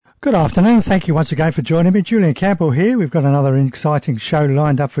Good afternoon. Thank you once again for joining me. Julian Campbell here. We've got another exciting show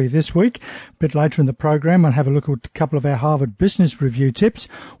lined up for you this week. A bit later in the program, I'll have a look at a couple of our Harvard Business Review tips.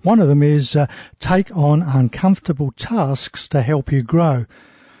 One of them is take on uncomfortable tasks to help you grow.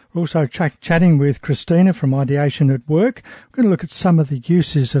 We're also chatting with Christina from Ideation at Work. We're going to look at some of the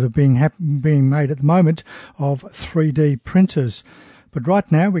uses that are being made at the moment of 3D printers. But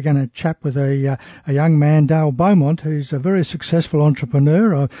right now we're going to chat with a young man, Dale Beaumont, who's a very successful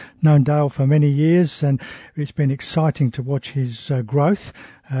entrepreneur. I've known Dale for many years, and it's been exciting to watch his growth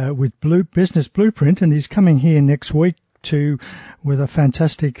with Business Blueprint, and he's coming here next week with a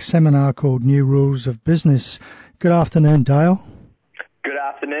fantastic seminar called New Rules of Business. Good afternoon, Dale. Good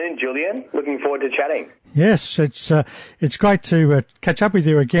afternoon, Julian. Looking forward to chatting. Yes, it's great to catch up with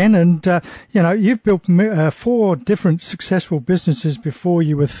you again. And you've built 4 different successful businesses before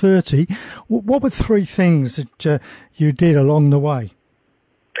you were 30. What were 3 things that you did along the way?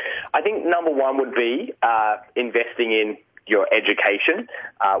 I think number 1 would be investing in your education.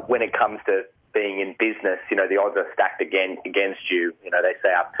 When it comes to being in business, the odds are stacked against you. They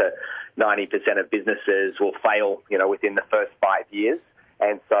say up to 90% of businesses will fail, within the first 5 years.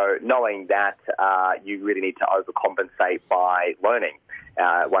 And so knowing that, you really need to overcompensate by learning.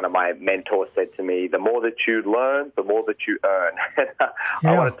 One of my mentors said to me, the more that you learn, the more that you earn.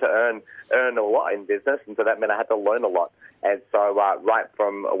 I wanted to earn a lot in business, and so that meant I had to learn a lot. And so right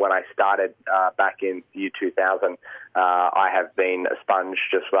from when I started back in year 2000, I have been a sponge,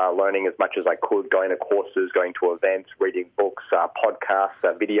 just learning as much as I could, going to courses, going to events, reading books, podcasts,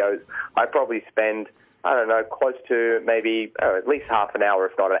 videos. I probably spend, close to maybe at least half an hour,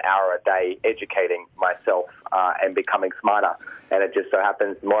 if not an hour a day, educating myself and becoming smarter. And it just so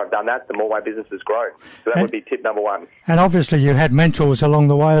happens, the more I've done that, the more my business has grown. So that would be tip number 1. And obviously you had mentors along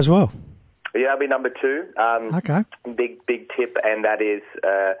the way as well. Yeah, that'd be number 2. Okay. Big tip, and that is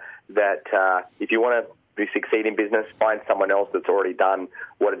that if you want to succeed in business, find someone else that's already done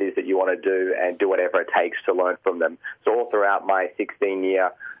what it is that you want to do and do whatever it takes to learn from them. So all throughout my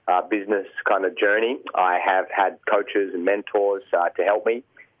 16-year business kind of journey, I have had coaches and mentors to help me,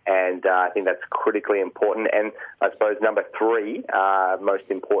 and I think that's critically important. And I suppose number 3, most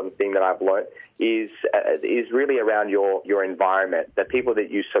important thing that I've learned is really around your environment. The people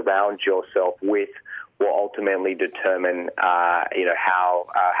that you surround yourself with will ultimately determine, how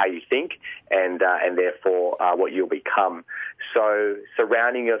you think and therefore what you'll become. So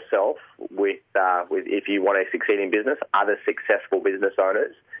surrounding yourself with if you want to succeed in business, other successful business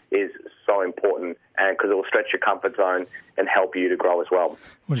owners is so important, and because it will stretch your comfort zone and help you to grow as well.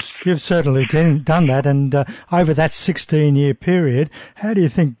 Well, you've certainly done that, and over that 16-year period, how do you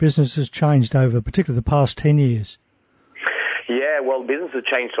think business has changed over, particularly the past 10 years? Yeah, well, business has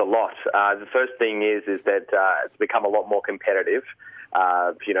changed a lot. The first thing is that it's become a lot more competitive.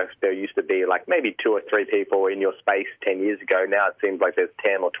 There used to be like maybe 2 or 3 people in your space 10 years ago. Now it seems like there's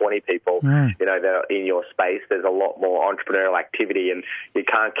 10 or 20 people, that are in your space. There's a lot more entrepreneurial activity, and you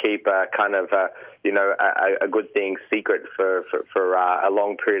can't keep a good thing secret for a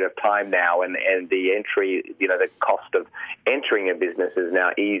long period of time now. And the entry, the cost of entering a business is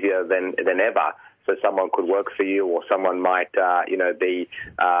now easier than ever. So someone could work for you, or someone might, be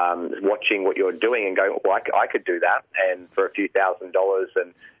watching what you're doing and going, well, I could do that. And for a few $1,000s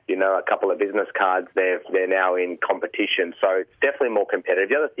and, a couple of business cards, they're now in competition. So it's definitely more competitive.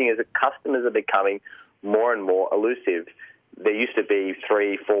 The other thing is that customers are becoming more and more elusive. There used to be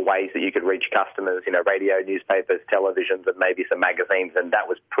 3-4 ways that you could reach customers, radio, newspapers, televisions, and maybe some magazines, and that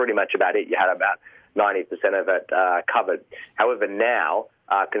was pretty much about it. You had about 90% of it covered. However, now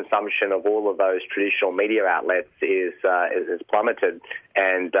consumption of all of those traditional media outlets is plummeted,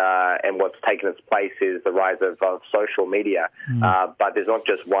 and what's taken its place is the rise of social media. But there's not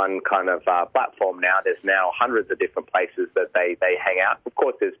just one kind of platform now. There's now hundreds of different places that they hang out. Of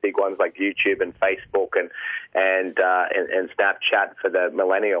course, there's big ones like YouTube and Facebook and Snapchat for the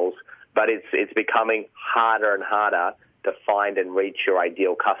millennials. But it's becoming harder and harder to find and reach your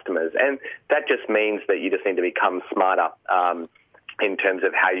ideal customers. And that just means that you just need to become smarter in terms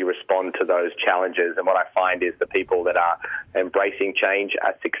of how you respond to those challenges. And what I find is the people that are embracing change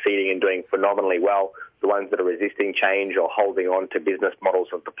are succeeding and doing phenomenally well. The ones that are resisting change or holding on to business models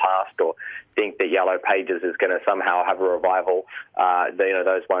of the past or think that Yellow Pages is going to somehow have a revival,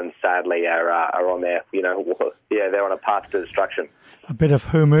 those ones sadly are on their, they're on a path to destruction. A bit of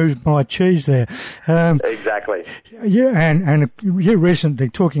who moved my cheese there. Exactly. Yeah, and you recently,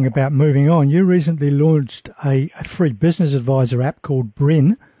 talking about moving on, you recently launched a free business advisor app called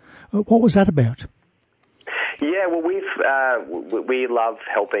Brin. What was that about? Yeah, well, we love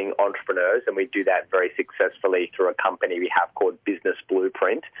helping entrepreneurs, and we do that very successfully through a company we have called Business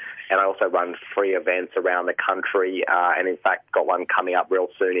Blueprint. And I also run free events around the country, and in fact got one coming up real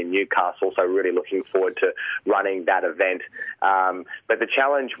soon in Newcastle. So really looking forward to running that event. But the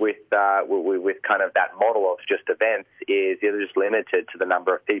challenge with kind of that model of just events is you're just limited to the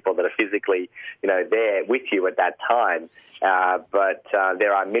number of people that are physically, there with you at that time. But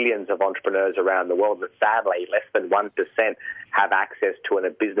there are millions of entrepreneurs around the world, but sadly, less than 1% have access to a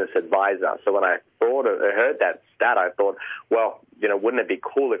business advisor. So when I heard that stat, I thought, well, wouldn't it be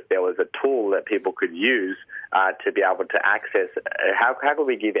cool if there was a tool that people could use to be able to access? How could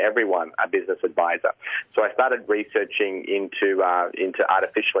we give everyone a business advisor? So I started researching into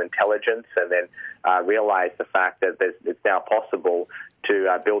artificial intelligence, and then realized the fact that it's now possible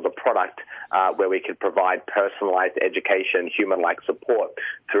to build a product where we could provide personalized education, human-like support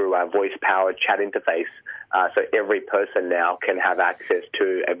through a voice-powered chat interface. So every person now can have access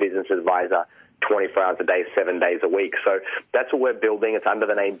to a business advisor 24 hours a day, 7 days a week. So that's what we're building. It's under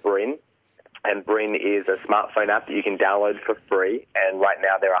the name Brin. And Brin is a smartphone app that you can download for free. And right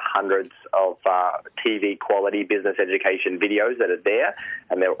now there are hundreds of TV quality business education videos that are there,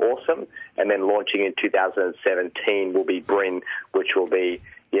 and they're awesome. And then launching in 2017 will be Brin, which will be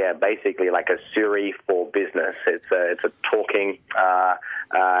basically like a Siri for business. It's a talking,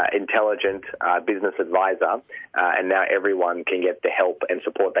 intelligent business advisor, and now everyone can get the help and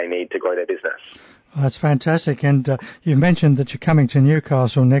support they need to grow their business. Well, that's fantastic. And you've mentioned that you're coming to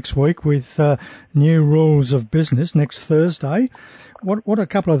Newcastle next week with new rules of business next Thursday. What are a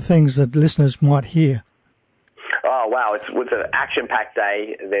couple of things that listeners might hear? Oh, wow. It's an action-packed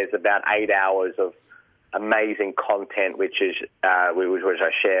day. There's about 8 hours of amazing content, which I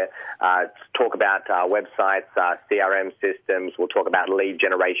share. Talk about websites, CRM systems. We'll talk about lead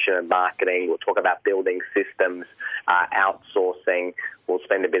generation and marketing. We'll talk about building systems, outsourcing. We'll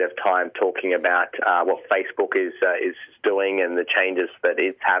spend a bit of time talking about what Facebook is doing and the changes that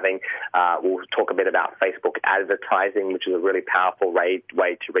it's having. We'll talk a bit about Facebook advertising, which is a really powerful way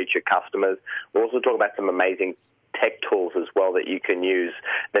to reach your customers. We'll also talk about some amazing tech tools as well that you can use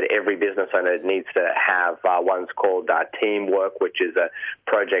that every business owner needs to have. One's called Teamwork, which is a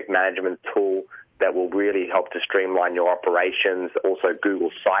project management tool that will really help to streamline your operations. Also,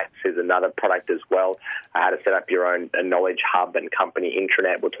 Google Sites is another product as well. How to set up your own knowledge hub and company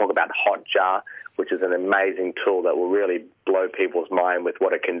intranet. We'll talk about Hotjar, which is an amazing tool that will really blow people's mind with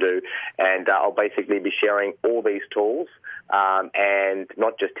what it can do. And I'll basically be sharing all these tools and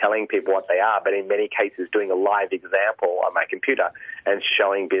not just telling people what they are, but in many cases doing a live example on my computer and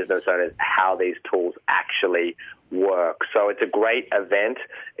showing business owners how these tools actually work. So it's a great event.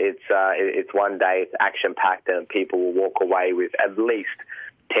 It's one day, it's action-packed, and people will walk away with at least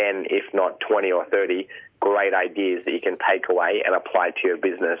 10, if not 20 or 30 great ideas that you can take away and apply to your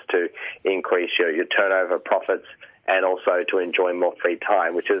business to increase your turnover, profits, and also to enjoy more free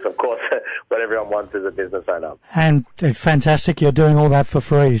time, which is, of course, what everyone wants as a business owner. And fantastic, you're doing all that for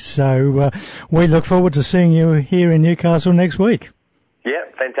free. So we look forward to seeing you here in Newcastle next week. Yeah,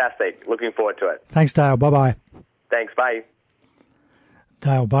 fantastic. Looking forward to it. Thanks, Dale. Bye-bye. Thanks, bye.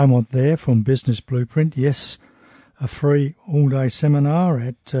 Dale Beaumont there from Business Blueprint. Yes, a free all-day seminar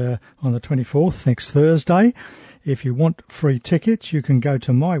on the 24th, next Thursday. If you want free tickets, you can go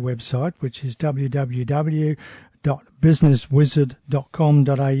to my website, which is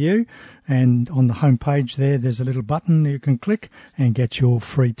www.businesswizard.com.au, and on the homepage there's a little button you can click and get your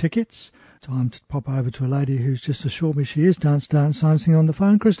free tickets. Time to pop over to a lady who's just assured me she is dancing on the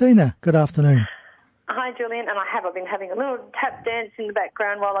phone. Christina, good afternoon. Hi, Julian, and I've been having a little tap dance in the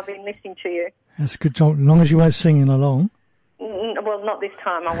background while I've been listening to you. That's good, as long as you weren't singing along. Well, not this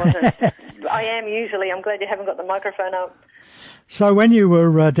time, I wasn't. I am usually. I'm glad you haven't got the microphone up. So when you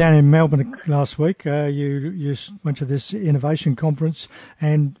were down in Melbourne last week, you went to this innovation conference,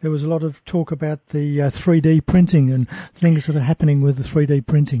 and there was a lot of talk about the 3D printing and things that are happening with the 3D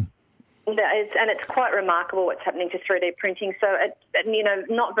printing. And it's quite remarkable what's happening to 3D printing. So,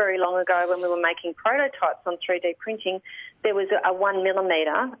 not very long ago when we were making prototypes on 3D printing, there was a 1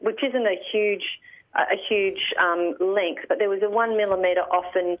 millimetre, which isn't a huge length, but there was a 1 millimetre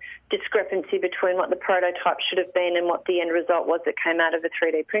often discrepancy between what the prototype should have been and what the end result was that came out of a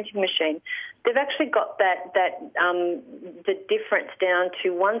 3D printing machine. They've actually got the difference down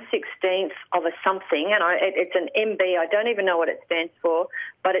to 1/16 of a something, and it's an MB. I don't even know what it stands for,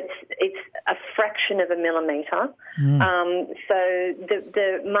 but it's a fraction of a millimetre. So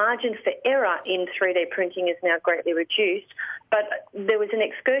the margin for error in 3D printing is now greatly reduced. But there was an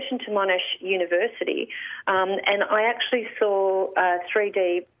excursion to Monash University, and I actually saw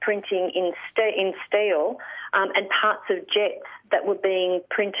 3D printing in steel and parts of jets that were being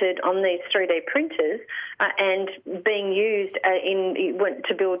printed on these 3D printers and being used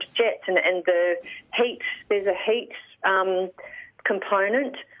to build jets, and the heat. There's a heat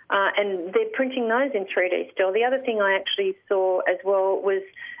component, and they're printing those in 3D still. The other thing I actually saw as well was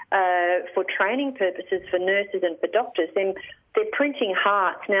for training purposes for nurses and for doctors, they're printing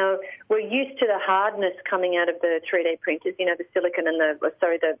hearts. Now, we're used to the hardness coming out of the 3D printers, the silicon and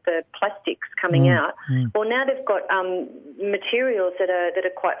the plastics coming out. Well, now they've got materials that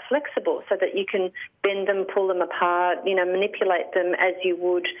are quite flexible, so that you can bend them, pull them apart, manipulate them as you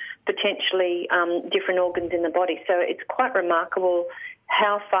would potentially different organs in the body. So it's quite remarkable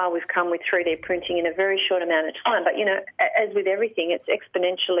how far we've come with 3D printing in a very short amount of time. But, as with everything, it's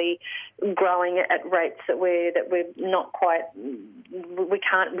exponentially growing at rates that we're not quite, we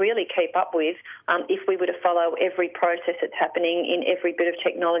can't really keep up with if we were to follow every process that's happening in every bit of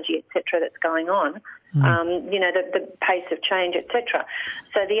technology, et cetera, that's going on. The pace of change, etc.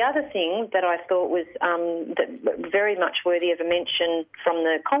 So the other thing that I thought was very much worthy of a mention from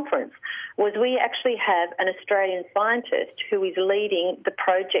the conference was we actually have an Australian scientist who is leading the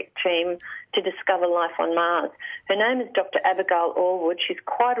project team to discover life on Mars. Her name is Dr. Abigail Allwood. She's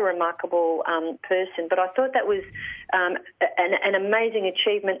quite a remarkable person, but I thought that was an amazing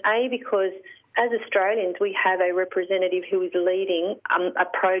achievement, because as Australians we have a representative who is leading a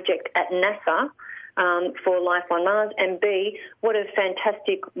project at NASA for life on Mars, and B, what a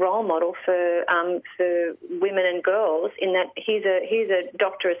fantastic role model for women and girls, in that he's a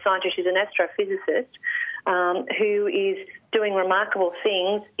doctor, a scientist, he's an astrophysicist who is doing remarkable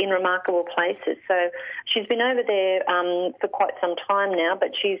things in remarkable places. So she's been over there for quite some time now,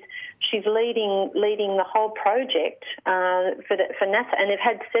 but she's leading the whole project for NASA, and they've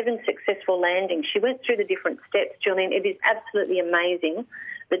had 7 successful landings. She went through the different steps, Julian. It is absolutely amazing,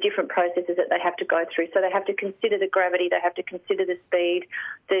 the different processes that they have to go through. So they have to consider the gravity, they have to consider the speed.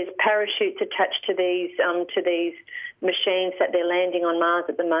 There's parachutes attached to these machines that they're landing on Mars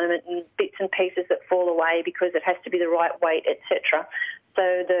at the moment, and bits and pieces that fall away because it has to be the right weight, etc.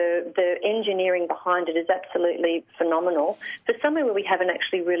 So the engineering behind it is absolutely phenomenal for somewhere where we haven't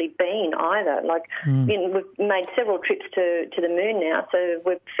actually really been either. We've made several trips to the moon now, so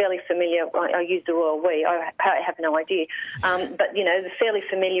we're fairly familiar. I use the royal we. I have no idea, but fairly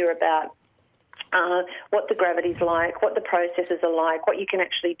familiar about what the gravity's like, what the processes are like, what you can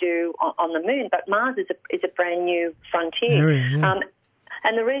actually do on the moon. But Mars is a brand new frontier.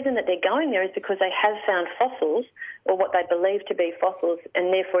 And the reason that they're going there is because they have found fossils, or what they believe to be fossils,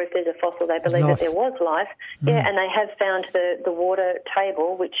 and therefore if there's a fossil they believe that there was life. Yeah, and they have found the water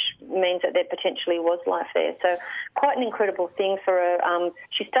table, which means that there potentially was life there. So quite an incredible thing for her.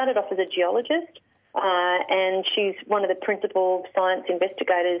 She started off as a geologist, and she's one of the principal science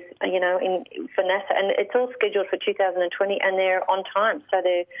investigators, for NASA. And it's all scheduled for 2020, and they're on time. So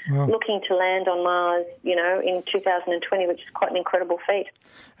they're looking to land on Mars, in 2020, which is quite an incredible feat.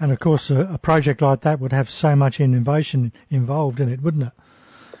 And of course, a project like that would have so much innovation involved in it, wouldn't it?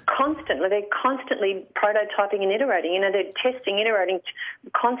 Constantly. They're constantly prototyping and iterating. They're testing, iterating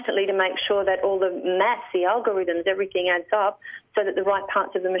constantly to make sure that all the maths, the algorithms, everything adds up so that the right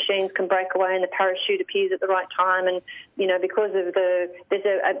parts of the machines can break away and the parachute appears at the right time. And, because of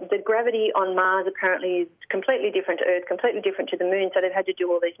the gravity on Mars apparently is completely different to Earth, completely different to the Moon, so they've had to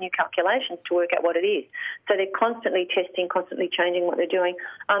do all these new calculations to work out what it is. So they're constantly testing, constantly changing what they're doing.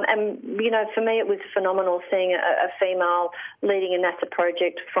 For me it was phenomenal seeing a female leading a NASA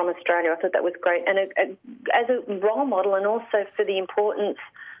project from Australia. I thought that was great. And as a role model, and also for the importance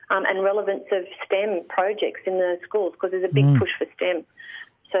and relevance of STEM projects in the schools, because there's a big push for STEM.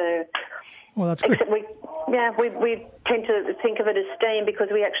 So, well, that's good. We tend to think of it as STEAM because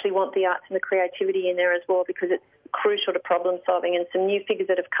we actually want the arts and the creativity in there as well, because it's crucial to problem solving, and some new figures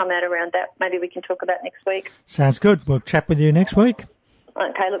that have come out around that maybe we can talk about next week. Sounds good. We'll chat with you next week.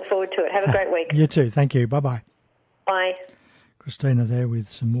 Okay, look forward to it. Have a great week. You too. Thank you. Bye-bye. Bye. Christina there with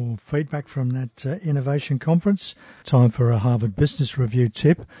some more feedback from that innovation conference. Time for a Harvard Business Review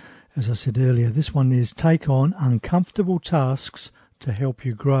tip. As I said earlier, this one is take on uncomfortable tasks to help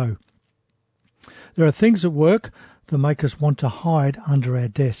you grow. There are things at work that make us want to hide under our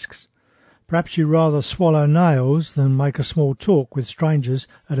desks. Perhaps you rather swallow nails than make a small talk with strangers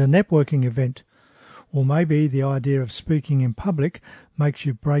at a networking event. Or maybe the idea of speaking in public makes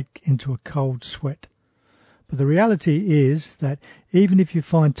you break into a cold sweat. But the reality is that even if you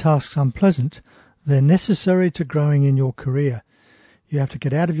find tasks unpleasant, they're necessary to growing in your career. You have to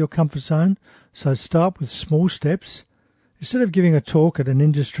get out of your comfort zone, so start with small steps. Instead of giving a talk at an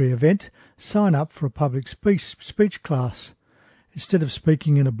industry event, sign up for a public speech class. Instead of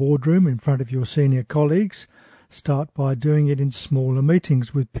speaking in a boardroom in front of your senior colleagues, Start by doing it in smaller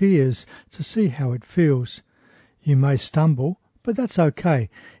meetings with peers to see how it feels. You may stumble, but that's okay.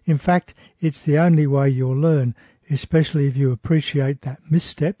 In fact, it's the only way you'll learn, especially if you appreciate that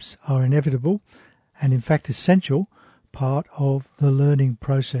missteps are inevitable and in fact essential part of the learning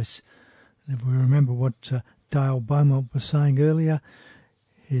process. If we remember what Dale Beaumont was saying earlier,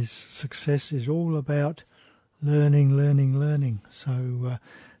 his success is all about learning. So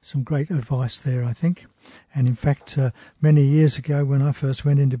some great advice there, I think. And in fact, many years ago when I first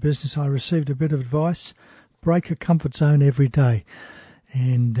went into business, I received a bit of advice: break a comfort zone every day.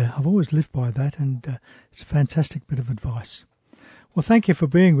 And I've always lived by that, and it's a fantastic bit of advice. Well, thank you for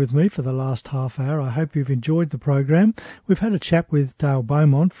being with me for the last half hour. I hope you've enjoyed the program. We've had a chat with Dale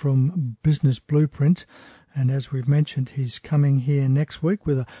Beaumont from Business Blueprint, and as we've mentioned, he's coming here next week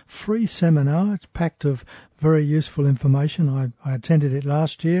with a free seminar. It's packed of very useful information. I attended it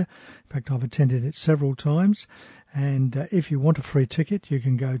last year. In fact, I've attended it several times. And if you want a free ticket, you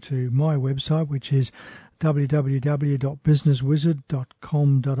can go to my website, which is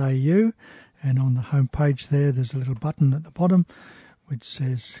www.businesswizard.com.au, and on the home page there's a little button at the bottom which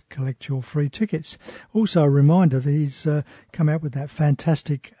says collect your free tickets. Also a reminder that he's come out with that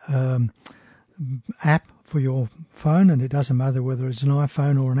fantastic app for your phone, and it doesn't matter whether it's an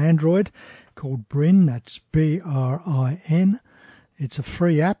iPhone or an Android, called Brin. That's BRIN. It's a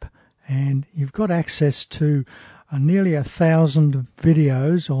free app, and you've got access to nearly 1,000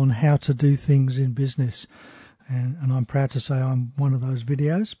 videos on how to do things in business. And I'm proud to say I'm one of those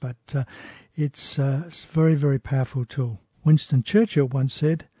videos, but it's a very, very powerful tool. Winston Churchill once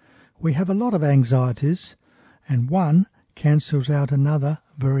said, "We have a lot of anxieties, and one cancels out another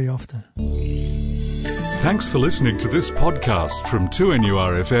very often." Thanks for listening to this podcast from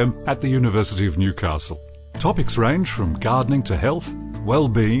 2NURFM at the University of Newcastle. Topics range from gardening to health,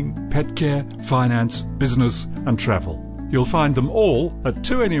 well-being, pet care, finance, business and travel. You'll find them all at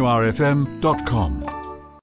 2NURFM.com.